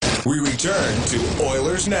We return to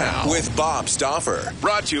Oilers Now with Bob Stauffer.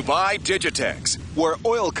 Brought to you by Digitex, where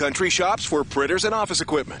oil country shops for printers and office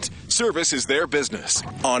equipment. Service is their business.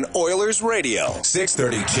 On Oilers Radio,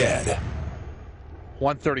 630 CHED.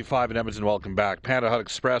 1:35 in Edmonton. Welcome back. Panda Hut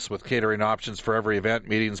Express with catering options for every event,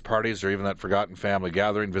 meetings, parties, or even that forgotten family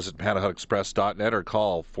gathering. Visit pandahutexpress.net or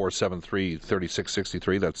call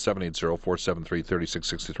 473-3663. That's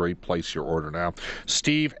 780-473-3663. Place your order now.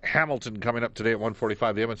 Steve Hamilton coming up today at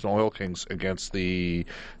 1:45. The Edmonton Oil Kings against the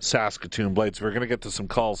Saskatoon Blades. We're going to get to some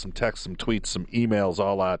calls, some texts, some tweets, some emails,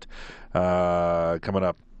 all that coming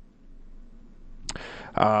up.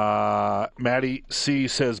 Maddie C.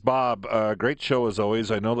 says, Bob, great show as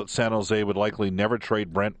always. I know that San Jose would likely never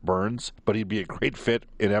trade Brent Burns, but he'd be a great fit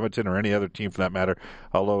in Edmonton or any other team for that matter,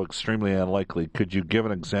 although extremely unlikely. Could you give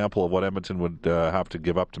an example of what Edmonton would have to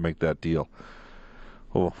give up to make that deal?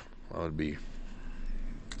 Oh, that would be...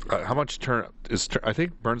 how much turn is... I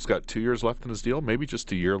think Burns got 2 years left in his deal, maybe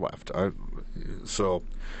just a year left.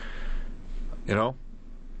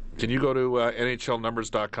 Can you go to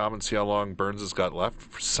NHLnumbers.com and see how long Burns has got left?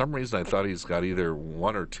 For some reason, I thought he's got either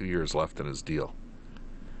 1 or 2 years left in his deal.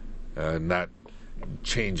 And that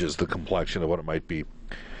changes the complexion of what it might be.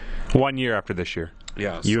 1 year after this year.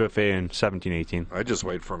 Yeah. UFA in 17-18. I just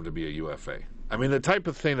wait for him to be a UFA. I mean, the type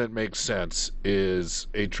of thing that makes sense is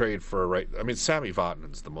a trade for a right... I mean, Sammy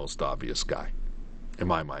Vatanen's the most obvious guy, in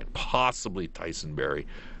my mind. Possibly Tyson Barrie.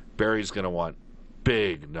 Barrie's going to want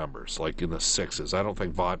big numbers, like in the sixes. I don't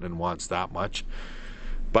think Vatanen wants that much.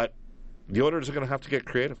 But the Oilers are going to have to get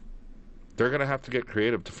creative. They're going to have to get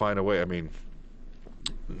creative to find a way. I mean,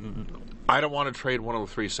 I don't want to trade one of the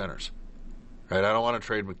three centers. Right? I don't want to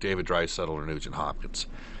trade McDavid, Draisaitl, or Nugent Hopkins.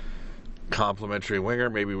 Complimentary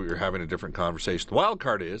winger, maybe we were having a different conversation. The wild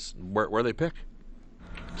card is where they pick.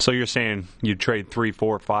 So you're saying you'd trade 3,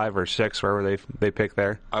 4, 5, or 6, wherever they pick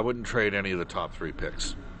there? I wouldn't trade any of the top three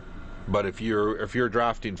picks. But if you're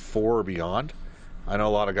drafting 4 or beyond, I know a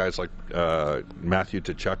lot of guys like Matthew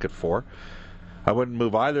Tkachuk at 4. I wouldn't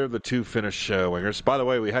move either of the two Finnish wingers. By the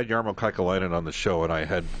way, we had Jarmo Kekalainen on the show, and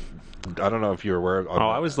I don't know if you were aware.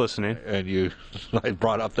 I was listening. And I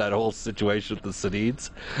brought up that whole situation with the Sedins,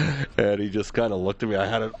 and he just kind of looked at me. I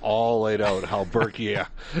had it all laid out, how Berkey,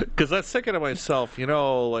 because I was thinking to myself,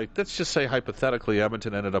 let's just say hypothetically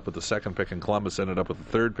Edmonton ended up with the 2nd pick and Columbus ended up with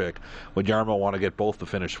the 3rd pick. Would Jarmo want to get both the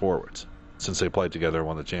Finnish forwards since they played together and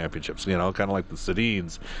won the championships? Kind of like the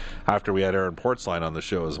Sedins after we had Aaron Portzline on the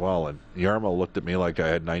show as well. And Jarmo looked at me like I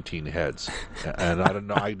had 19 heads, and I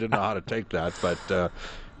didn't know how to take that, but.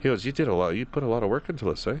 He goes, you put a lot of work into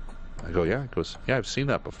this, eh? I go, yeah. He goes, yeah, I've seen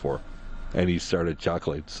that before. And he started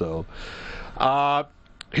chuckling. So,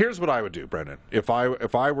 here's what I would do, Brendan. If I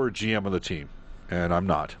were GM of the team, and I'm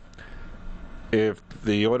not, if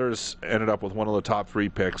the Oilers ended up with one of the top 3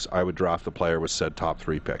 picks, I would draft the player with said top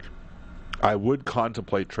 3 pick. I would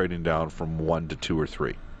contemplate trading down from 1 to 2 or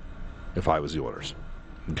 3 if I was the Oilers.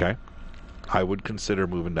 Okay? I would consider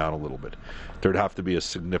moving down a little bit. There'd have to be a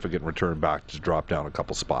significant return back to drop down a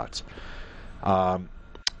couple spots.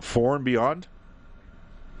 4 and beyond,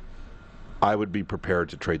 I would be prepared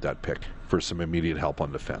to trade that pick for some immediate help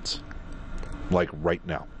on defense. Like right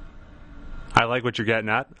now. I like what you're getting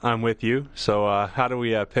at. I'm with you. So how do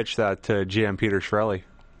we pitch that to GM Peter Chiarelli?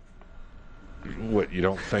 What, you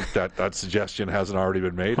don't think that suggestion hasn't already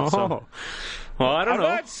been made? Oh. So, well, I don't know.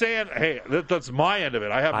 I'm not saying, hey, that's my end of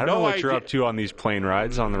it. I don't know what idea. you're up to on these plane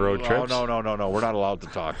rides, on the road trips. No. We're not allowed to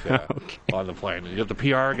talk Okay. on the plane. You got the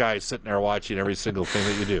PR guy sitting there watching every single thing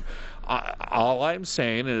that you do. All I'm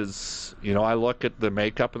saying is, I look at the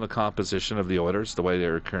makeup and the composition of the Oilers, the way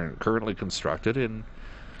they're currently constructed, and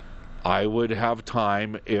I would have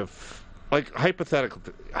time if,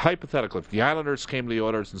 hypothetically, if the Islanders came to the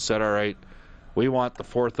Oilers and said, all right, we want the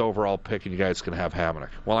 4th overall pick and you guys can have Hamonic.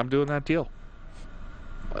 Well, I'm doing that deal.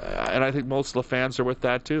 And I think most of the fans are with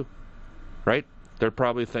that too, right? They're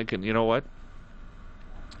probably thinking, you know what?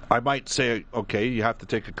 I might say, okay, you have to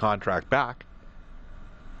take a contract back.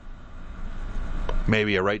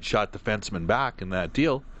 Maybe a right-shot defenseman back in that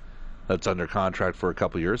deal that's under contract for a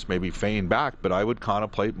couple of years. Maybe Fane back, but I would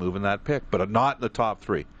contemplate moving that pick. But not in the top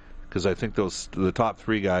 3, because I think the top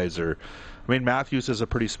 3 guys are... I mean, Matthews is a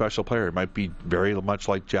pretty special player. It might be very much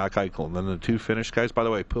like Jack Eichel. And then the 2 Finnish guys, by the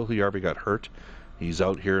way, Puljujärvi got hurt. He's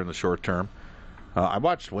out here in the short term. I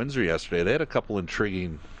watched Windsor yesterday. They had a couple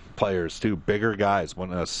intriguing players, too, bigger guys. One,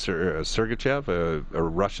 Sergachev, a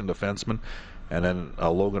Russian defenseman, and then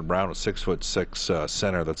Logan Brown, a 6'6"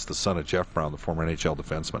 center. That's the son of Jeff Brown, the former NHL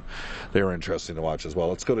defenseman. They were interesting to watch as well.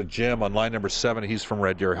 Let's go to Jim on line number 7. He's from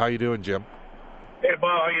Red Deer. How you doing, Jim? Hey,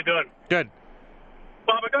 Bob, how you doing? Good.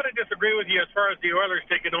 Bob, I got to disagree with you as far as the Oilers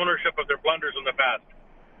taking ownership of their blunders in the past.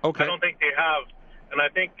 Okay. I don't think they have. And I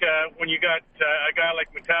think when you got a guy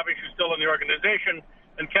like McTavish who's still in the organization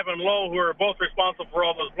and Kevin Lowe, who are both responsible for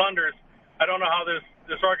all those blunders, I don't know how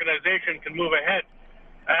this organization can move ahead.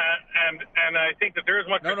 And I think that there is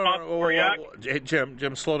much responsibility for Yak. Hey,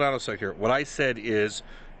 Jim, slow down a sec here. What I said is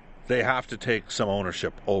they have to take some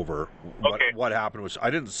ownership over what happened. Which I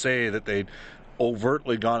didn't say that they'd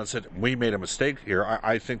overtly gone and said, we made a mistake here.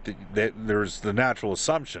 I think that there's the natural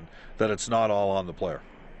assumption that it's not all on the player.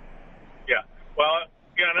 Yeah. Well,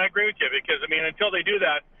 yeah, and I agree with you because, I mean, until they do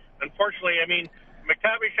that, unfortunately, I mean,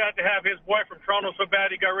 McTavish had to have his boy from Toronto so bad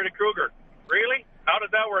he got rid of Kruger. Really? How did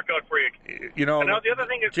that work out for you? You know, and now the other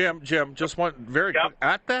thing is... Jim, just one very quick.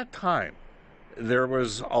 At that time, there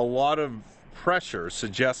was a lot of pressure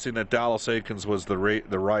suggesting that Dallas Eakins was the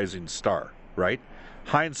rising star, right?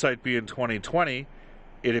 Hindsight being 2020,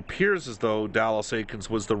 it appears as though Dallas Eakins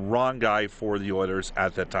was the wrong guy for the Oilers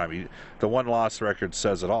at that time. The one-loss record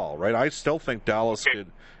says it all, right? I still think Dallas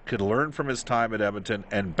could learn from his time at Edmonton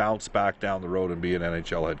and bounce back down the road and be an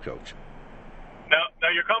NHL head coach. Now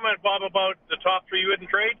your comment, Bob, about the top three you wouldn't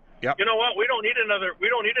trade. Yep. You know what? We don't need another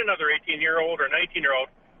 18-year-old or 19-year-old.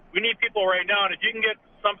 We need people right now, and if you can get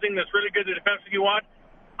something that's really good, the defensive you want,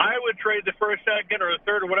 I would trade the first, second, or the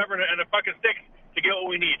third, or whatever, and a fucking stick to get what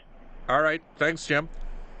we need. All right. Thanks, Jim.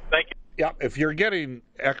 Thank you. Yeah, if you're getting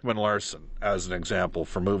Ekman Larson as an example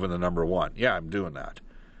for moving the number one, yeah, I'm doing that.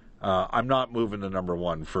 I'm not moving the number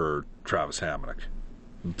one for Travis Hamonic.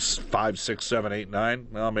 5, 6, 7, 8, 9.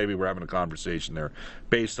 Well, maybe we're having a conversation there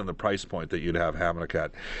based on the price point that you'd have Hamonic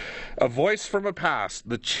at. A voice from a past,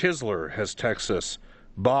 the Chiseler, has texted us.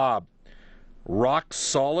 Bob, rock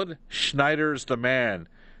solid, Schneider's the man.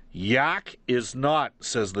 Yak is not,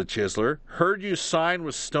 says the Chiseler. Heard you sign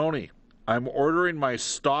with Stoney. I'm ordering my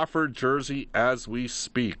Stauffer jersey as we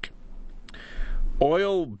speak.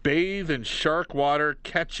 Oil bathe in shark water,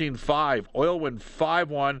 catching 5. Oil win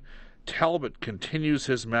 5-1. Talbot continues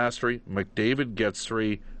his mastery. McDavid gets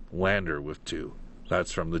 3. Lander with 2.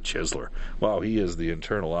 That's from the Chiseler. Wow, he is the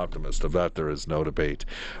internal optimist. Of that, there is no debate.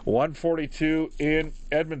 1:42 in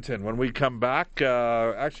Edmonton. When we come back,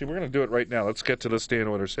 actually, we're going to do it right now. Let's get to this day in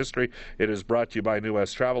Oilers history. It is brought to you by New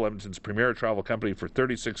West Travel, Edmonton's premier travel company for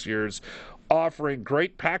 36 years, offering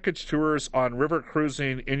great package tours on river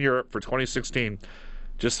cruising in Europe for 2016.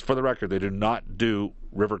 Just for the record, they do not do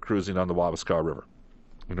river cruising on the Wabasca River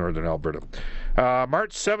in northern Alberta.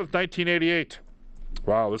 March 7th, 1988.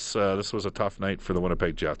 Wow, this was a tough night for the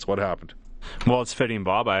Winnipeg Jets. What happened? Well, it's fitting,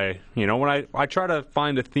 Bob. When I try to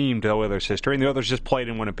find a theme to the Oilers' history, and the Oilers just played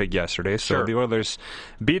in Winnipeg yesterday, so sure. The Oilers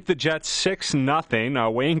beat the Jets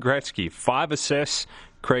 6-0. Wayne Gretzky, 5 assists.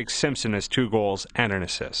 Craig Simpson has 2 goals and an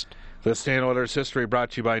assist. This day in Oilers history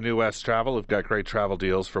brought to you by New West Travel. We've got great travel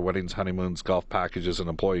deals for weddings, honeymoons, golf packages, and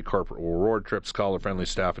employee corporate reward trips. Call our friendly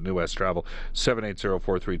staff at New West Travel,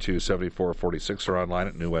 780-432-7446, or online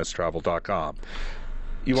at newwesttravel.com.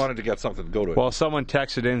 You wanted to get something to go to it. Well, someone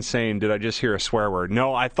texted in saying, did I just hear a swear word?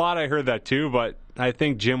 No, I thought I heard that too, but I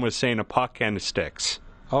think Jim was saying a puck and a sticks.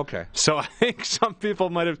 Okay. So I think some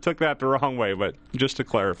people might have took that the wrong way, but just to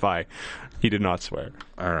clarify, he did not swear.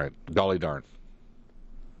 All right. Golly darn.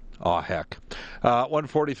 Oh, heck.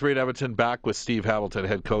 1:43 at Edmonton, back with Steve Hamilton,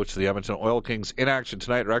 head coach of the Edmonton Oil Kings. In action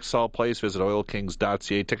tonight, Rexall Place. Visit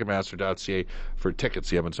oilkings.ca, ticketmaster.ca for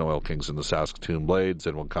tickets. The Edmonton Oil Kings and the Saskatoon Blades,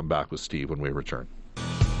 and we'll come back with Steve when we return.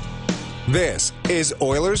 This is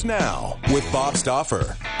Oilers Now with Bob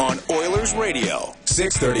Stauffer on Oilers Radio,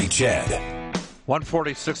 630 CHED.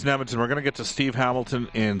 1:46 in Edmonton. We're going to get to Steve Hamilton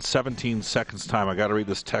in 17 seconds' time. I got to read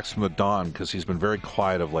this text from the Don because he's been very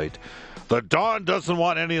quiet of late. The Don doesn't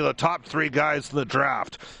want any of the top 3 guys in the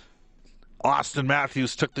draft. Austin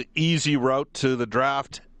Matthews took the easy route to the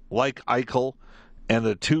draft, like Eichel, and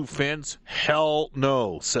the 2 Finns. Hell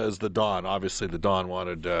no, says the Don. Obviously, the Don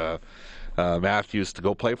wanted Matthews to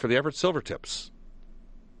go play for the Everett Silvertips.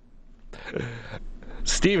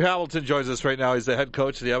 Steve Hamilton joins us right now. He's the head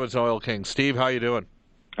coach of the Edmonton Oil Kings. Steve, how you doing?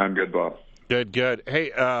 I'm good, Bob. Good.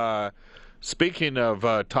 Hey, speaking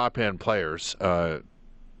of top-end players,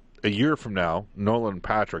 a year from now, Nolan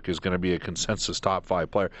Patrick is going to be a consensus top 5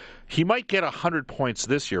 player. He might get 100 points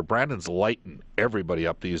this year. Brandon's lighting everybody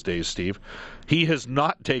up these days, Steve. He has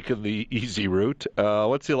not taken the easy route.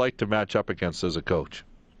 What's he like to match up against as a coach?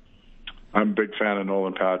 I'm a big fan of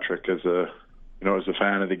Nolan Patrick as a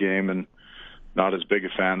fan of the game, and not as big a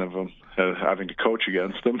fan of him having to coach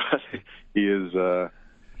against him.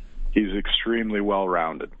 He's extremely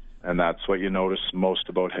well-rounded, and that's what you notice most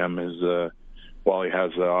about him is while he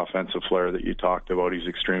has the offensive flair that you talked about, he's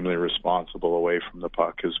extremely responsible away from the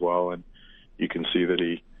puck as well. And you can see that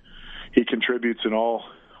he contributes in all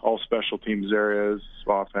special teams areas,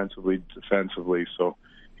 offensively, defensively. So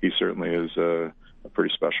he certainly is a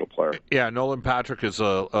pretty special player. Yeah, Nolan Patrick is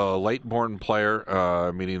a late-born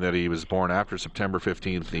player, meaning that he was born after September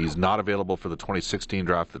 15th. He's not available for the 2016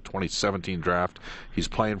 draft, the 2017 draft. He's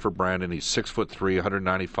playing for Brandon. He's 6'3",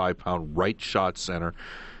 195-pound right shot center.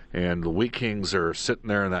 And the Wheat Kings are sitting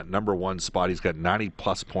there in that number one spot. He's got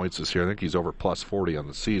 90-plus points this year. I think he's over plus 40 on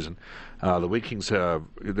the season. The Wheat Kings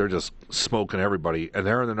they're just smoking everybody, and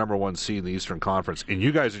they're in the number one seed in the Eastern Conference. And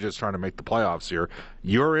you guys are just trying to make the playoffs here.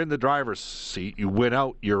 You're in the driver's seat. You win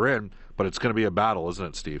out, you're in. But it's going to be a battle, isn't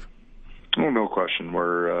it, Steve? Oh, no question.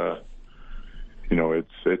 We're,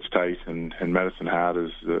 it's tight, and Medicine Hat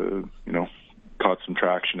has, caught some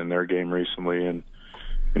traction in their game recently, and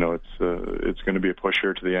it's going to be a push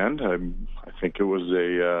here to the end. I think it was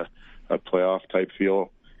a playoff type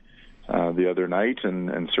feel the other night,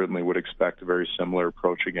 and certainly would expect a very similar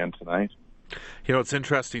approach again tonight. It's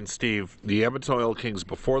interesting, Steve. The Edmonton Oil Kings,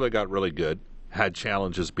 before they got really good, had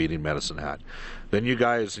challenges beating Medicine Hat. Then you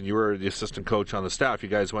guys, and you were the assistant coach on the staff, you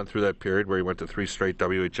guys went through that period where you went to 3 straight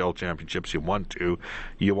WHL championships. You won 2.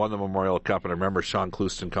 You won the Memorial Cup, and I remember Sean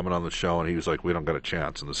Clouston coming on the show, and he was like, we don't got a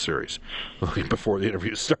chance in the series before the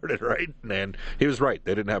interview started, right? And he was right.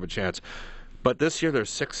 They didn't have a chance. But this year they're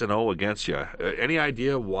 6-0 against you. Any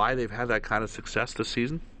idea why they've had that kind of success this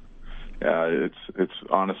season? Yeah, it's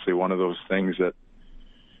honestly one of those things that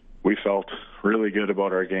we felt really good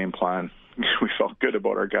about our game plan. We felt good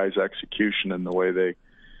about our guys' execution and the way they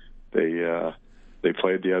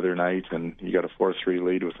played the other night. And you got a 4-3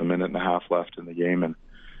 lead with a minute and a half left in the game, and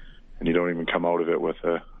you don't even come out of it with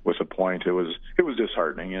a point. It was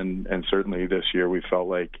disheartening, and certainly this year we felt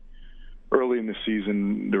like early in the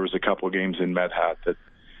season there was a couple of games in Med-Hat that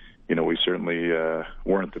we certainly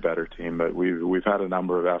weren't the better team, but we've had a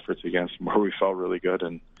number of efforts against them where we felt really good,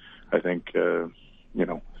 and I think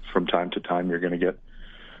from time to time you're going to get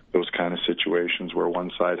those kind of situations where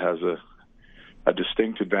one side has a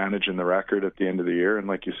distinct advantage in the record at the end of the year. And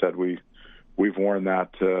like you said, we've worn that,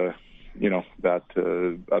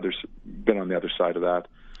 others been on the other side of that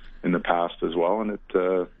in the past as well. And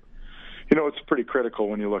it's pretty critical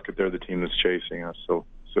when you look at they're the team that's chasing us. So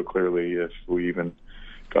clearly if we even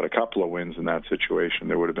got a couple of wins in that situation,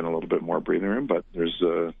 there would have been a little bit more breathing room, but there's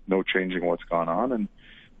no changing what's gone on. And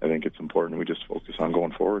I think it's important we just focus on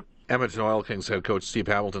going forward. Edmonton Oil Kings head coach Steve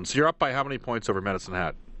Hamilton. So you're up by how many points over Medicine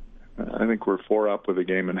Hat? I think we're 4 up with a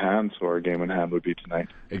game in hand, so our game in hand would be tonight.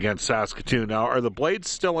 Against Saskatoon. Now, are the Blades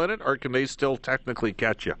still in it, or can they still technically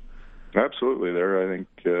catch you? Absolutely. They're, I think,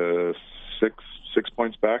 6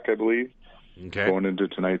 points back, I believe, going into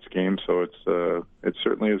tonight's game. So it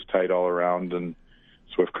certainly is tight all around, and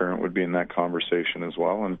Swift Current would be in that conversation as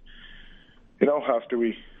well. And, after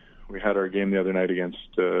we had our game the other night against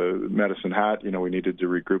Medicine Hat, we needed to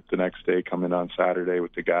regroup the next day, come in on Saturday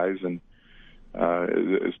with the guys. And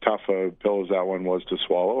as tough a pill as that one was to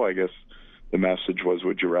swallow, I guess the message was,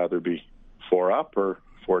 would you rather be 4 up or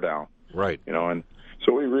 4 down? Right. And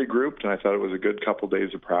so we regrouped, and I thought it was a good couple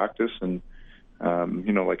days of practice. And,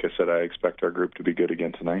 like I said, I expect our group to be good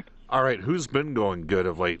again tonight. All right. Who's been going good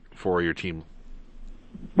of late for your team?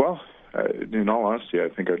 Well, in all honesty, I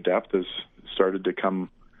think our depth has started to come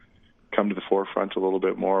to the forefront a little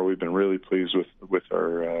bit more. We've been really pleased with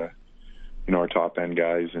our our top end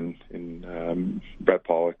guys, in Brett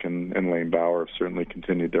Pollock and Lane Bauer have certainly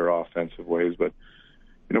continued their offensive ways. But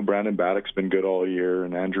Brandon Baddock's been good all year,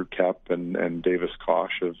 and Andrew Kep and Davis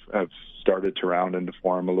Kosh have started to round into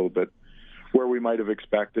form a little bit where we might have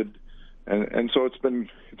expected, and so it's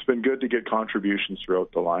been good to get contributions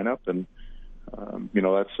throughout the lineup, and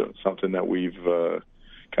that's something that we've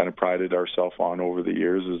kind of prided ourselves on over the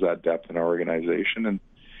years, is that depth in our organization. And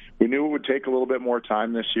we knew it would take a little bit more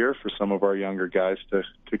time this year for some of our younger guys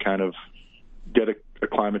to kind of get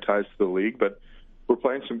acclimatized to the league, but we're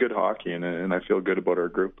playing some good hockey, and I feel good about our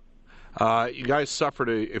group. You guys suffered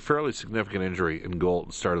a fairly significant injury in goal at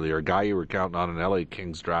the start of the year. A guy you were counting on, an LA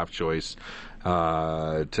Kings draft choice,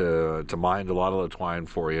 to mind a lot of the twine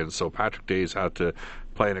for you, and so Patrick Days had to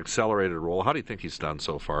play an accelerated role. How do you think he's done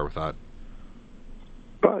so far with that?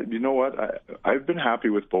 But you know what? I've been happy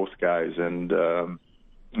with both guys, and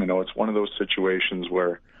it's one of those situations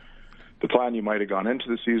where the plan you might have gone into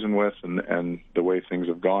the season with, and the way things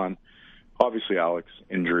have gone. Obviously, Alex's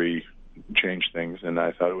injury changed things, and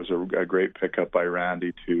I thought it was a great pickup by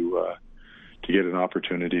Randy to get an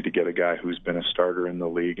opportunity to get a guy who's been a starter in the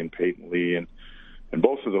league, and Peyton Lee, and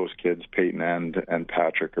both of those kids, Peyton and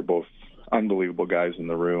Patrick, are both unbelievable guys in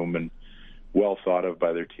the room and well thought of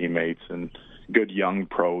by their teammates, and good young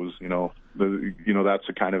pros. that's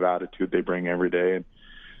the kind of attitude they bring every day. And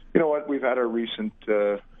you know what? We've had our recent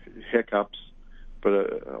hiccups, but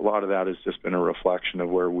a lot of that has just been a reflection of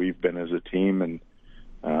where we've been as a team. And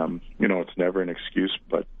it's never an excuse,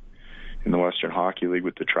 but in the Western Hockey League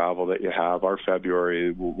with the travel that you have, our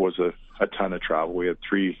February was a ton of travel. We had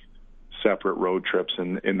 3 separate road trips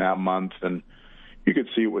in that month, and you could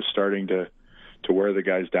see it was starting to wear the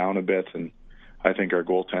guys down a bit. And I think our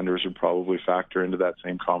goaltenders would probably factor into that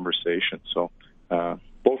same conversation. So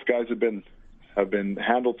both guys have been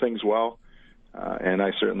handled things well, and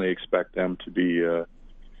I certainly expect them to be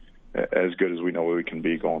as good as we know we can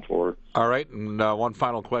be going forward. All right, and one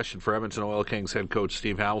final question for Edmonton Oil Kings head coach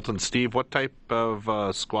Steve Hamilton. Steve, what type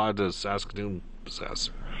of squad does Saskatoon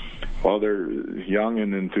possess? Well, they're young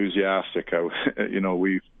and enthusiastic.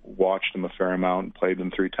 We've watched them a fair amount and played them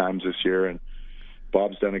 3 times this year, and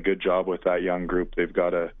Bob's done a good job with that young group. They've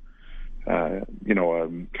got a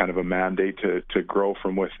kind of a mandate to grow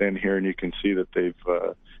from within here, and you can see that they've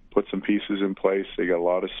put some pieces in place. They got a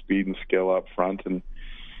lot of speed and skill up front, and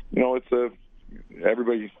it's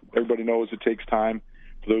everybody knows it takes time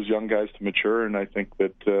for those young guys to mature, and I think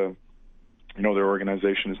that their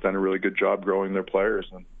organization has done a really good job growing their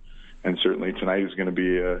players, and certainly tonight is going to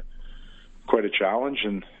be quite a challenge,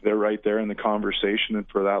 and they're right there in the conversation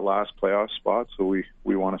for that last playoff spot. So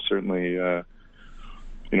we want to certainly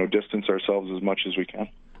distance ourselves as much as we can.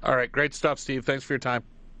 All right, great stuff, Steve. Thanks for your time.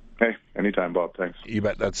 Hey, anytime, Bob. Thanks. You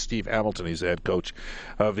bet. That's Steve Hamilton. He's the head coach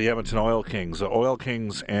of the Edmonton Oil Kings. The Oil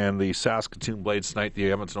Kings and the Saskatoon Blades tonight.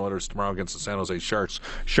 The Edmonton Oilers tomorrow against the San Jose Sharks.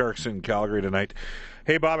 Sharks in Calgary tonight.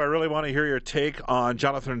 Hey, Bob, I really want to hear your take on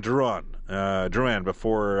Jonathan Drouin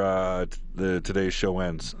before today's show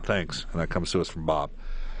ends. Thanks. And that comes to us from Bob.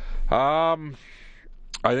 I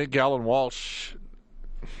think Alan Walsh,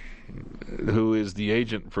 who is the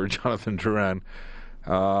agent for Jonathan Drouin,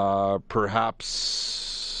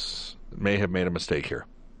 perhaps may have made a mistake here.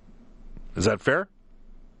 Is that fair?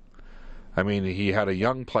 I mean, he had a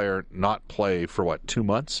young player not play for, 2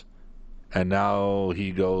 months? And now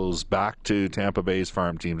he goes back to Tampa Bay's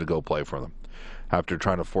farm team to go play for them after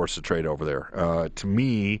trying to force a trade over there. To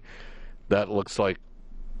me, that looks like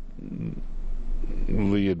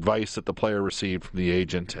the advice that the player received from the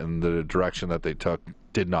agent and the direction that they took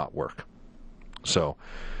did not work. So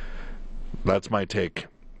that's my take.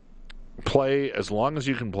 Play as long as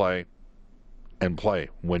you can play, and play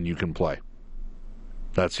when you can play.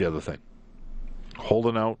 That's the other thing.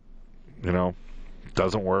 Holding out,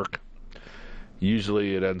 doesn't work.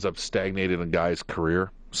 Usually it ends up stagnating a guy's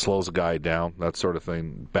career, slows a guy down, that sort of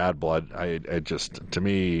thing. Bad blood. To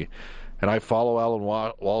me, and I follow Alan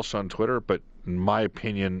Walsh on Twitter, but in my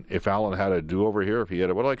opinion, if Alan had a do-over here, if he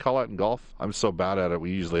had what do I call it in golf? I'm so bad at it, we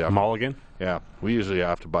usually have... Mulligan? Yeah, we usually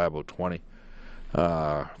have to buy about 20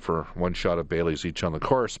 for one shot of Bailey's each on the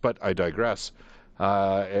course, but I digress.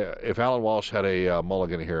 If Alan Walsh had a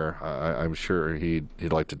mulligan here, I'm sure he'd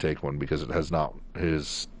like to take one, because it has not.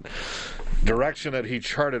 His direction that he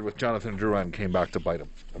charted with Jonathan Drouin came back to bite him.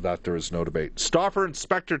 Of that, there is no debate. Stauffer and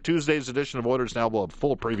Spector, Tuesday's edition of Oilers Now will have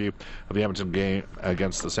full preview of the Edmonton game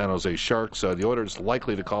against the San Jose Sharks. The Oilers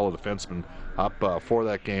likely to call a defenseman up for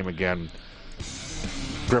that game again.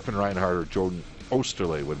 Griffin Reinhart or Jordan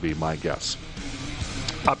Osterley would be my guess.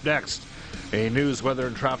 Up next, a news, weather,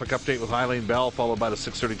 and traffic update with Eileen Bell, followed by the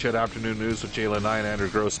 6:30 CHED Afternoon News with Jaylen Nye and Andrew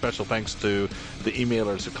Gross. Special thanks to the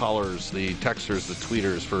emailers, the callers, the texters, the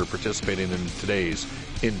tweeters for participating in today's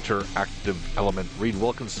interactive element. Reed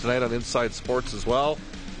Wilkins tonight on Inside Sports as well.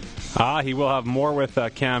 He will have more with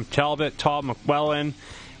Cam Talbot, Todd McWellen.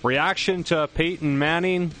 Reaction to Peyton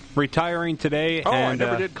Manning retiring today. I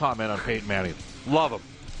never did comment on Peyton Manning. Love him.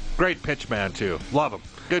 Great pitch man, too. Love him.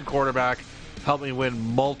 Good quarterback. Helped me win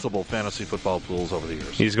multiple fantasy football pools over the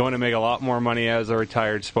years. He's going to make a lot more money as a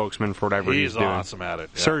retired spokesman for whatever he's doing. He's awesome at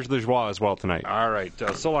it. Yeah. Serge Lajoie as well tonight. All right.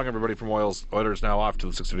 So long, everybody, from Oilers Now. Off to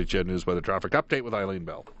the 6:30 CHED News Weather Traffic Update with Eileen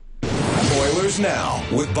Bell. Oilers Now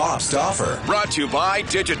with Bob Stauffer. Brought to you by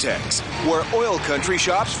Digitex, where oil country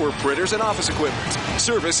shops for printers and office equipment.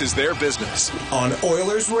 Service is their business. On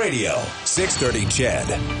Oilers Radio, 630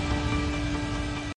 CHED.